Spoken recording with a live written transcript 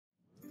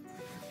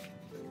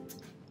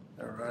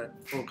Alright,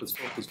 focus,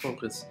 focus,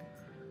 focus.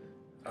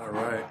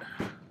 Alright.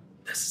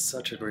 This is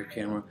such a great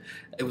camera.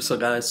 So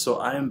guys, so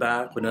I am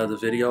back with another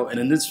video, and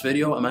in this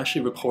video I'm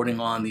actually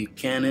recording on the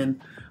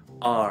Canon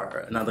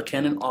R. Now the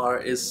Canon R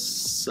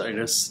is, I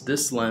guess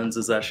this lens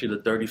is actually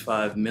the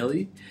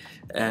 35mm,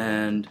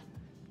 and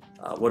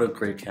what a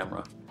great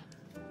camera.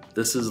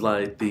 This is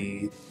like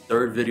the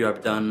third video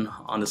I've done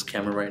on this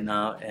camera right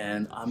now,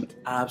 and I'm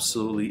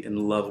absolutely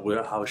in love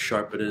with how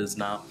sharp it is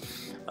now.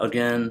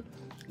 Again,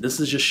 this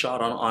is just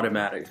shot on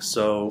automatic,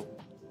 so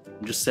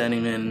I'm just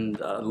standing in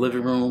the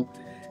living room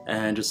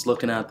and just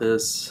looking at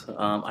this.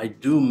 I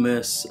do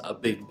miss a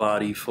big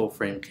body full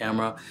frame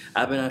camera.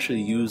 I haven't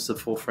actually used the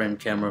full frame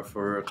camera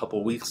for a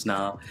couple weeks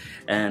now,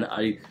 and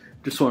I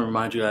just want to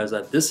remind you guys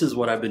that this is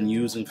what I've been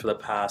using for the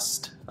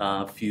past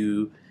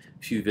few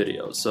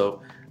videos.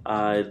 So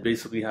I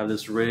basically have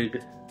this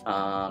rig,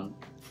 my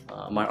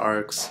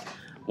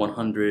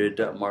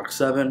RX100 Mark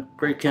 7,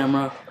 great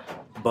camera,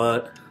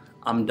 but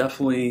I'm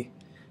definitely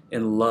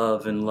in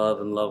love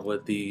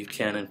with the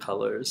Canon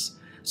colors.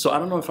 So I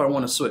don't know if I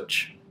want to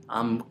switch.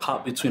 I'm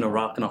caught between a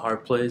rock and a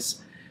hard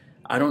place.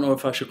 I don't know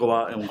if I should go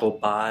out and go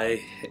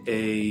buy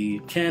a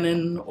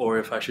Canon, or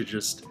if I should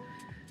just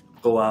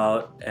go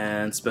out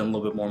and spend a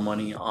little bit more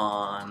money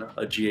on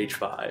a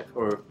GH5,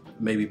 or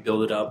maybe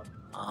build it up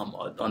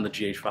on the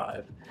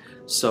GH5.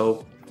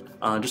 So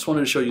just wanted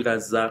to show you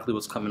guys exactly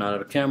what's coming out of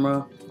the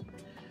camera.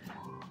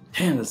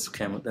 Damn, this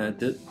camera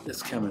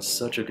is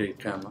such a great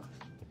camera.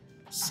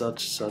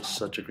 Such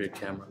a great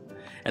camera.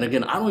 And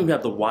again, I don't even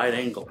have the wide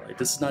angle. Like,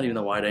 this is not even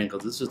the wide angle.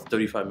 This is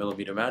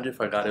 35mm. Imagine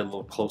if I got it a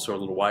little closer, a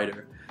little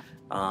wider.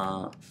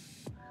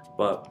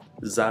 But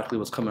exactly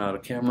what's coming out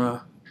of the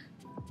camera.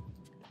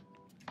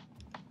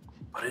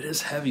 But it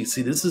is heavy.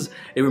 See,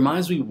 it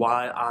reminds me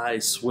why I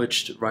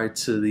switched right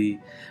into the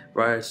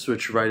RX.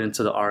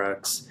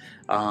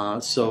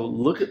 So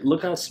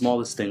look how small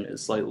this thing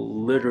is. Like,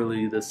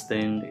 literally, this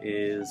thing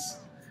is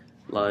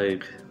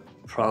like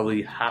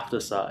probably half the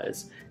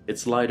size.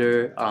 It's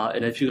lighter,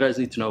 and if you guys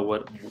need to know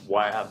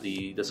why I have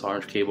this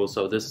orange cable,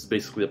 so this is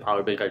basically the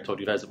power bank I told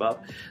you guys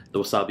about, the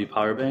Wasabi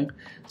power bank,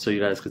 so you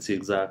guys can see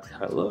exactly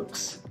how it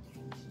looks.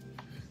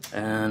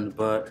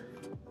 But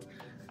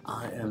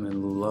I am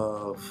in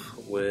love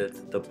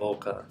with the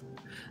bokeh.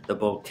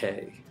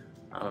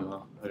 I don't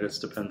know. I guess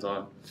depends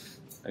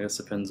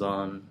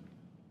on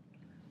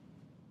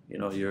you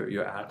know,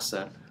 your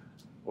accent,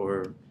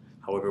 or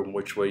however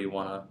which way you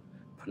want to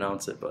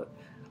pronounce it. But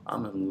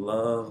I'm in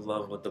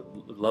love with the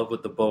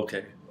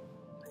bokeh.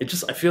 I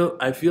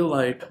feel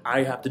like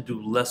I have to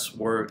do less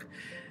work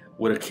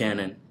with a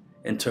Canon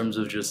in terms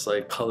of just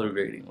like color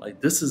grading. Like,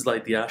 this is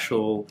like the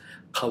actual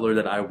color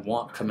that I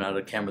want coming out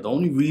of the camera. The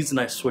only reason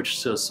I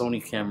switched to a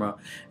Sony camera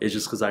is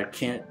just because I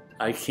can't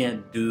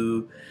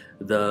do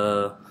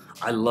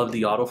I love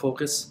the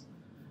autofocus.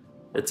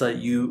 It's like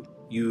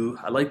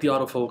I like the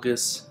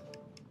autofocus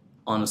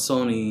on a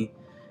Sony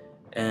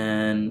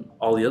and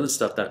all the other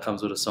stuff that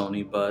comes with a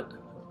Sony, but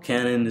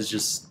Canon is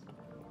just,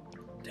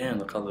 damn,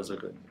 the colors are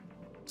good.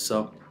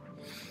 So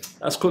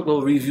that's a quick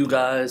little review,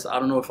 guys. I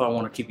don't know if I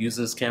want to keep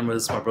using this camera.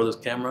 This is my brother's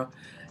camera,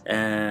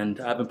 and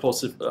I haven't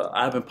posted a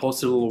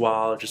little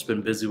while. Just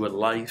been busy with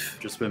life.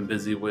 Just been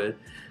busy with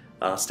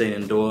staying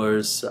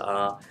indoors.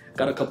 Got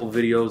a couple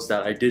videos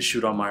that I did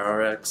shoot on my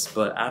RX,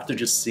 but after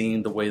just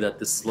seeing the way that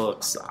this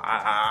looks,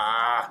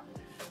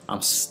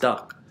 I'm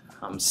stuck.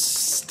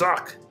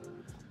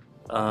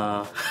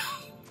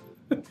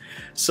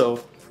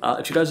 So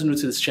if you guys are new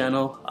to this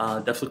channel,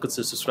 definitely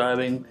consider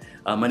subscribing.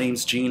 My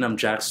name's Gene. I'm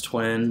Jack's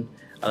twin.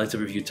 I like to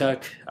review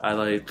tech. I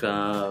like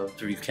to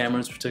review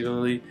cameras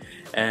particularly,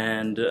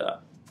 and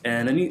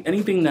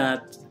anything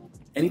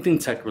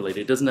tech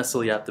related. It doesn't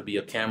necessarily have to be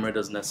a camera. It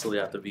doesn't necessarily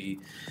have to be,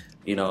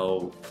 it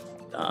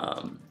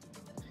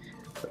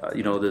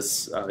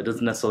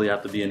doesn't necessarily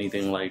have to be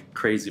anything like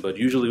crazy. But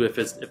usually, if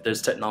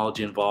there's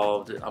technology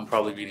involved, I'm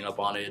probably reading up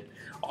on it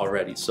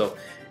already. So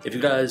if you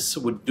guys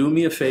would do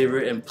me a favor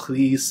and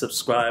please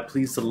subscribe,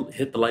 please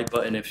hit the like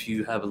button if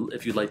you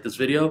like this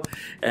video,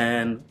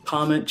 and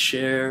comment,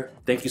 share.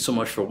 Thank you so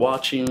much for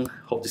watching.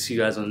 Hope to see you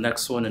guys on the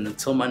next one, and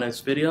until my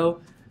next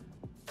video,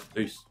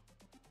 peace.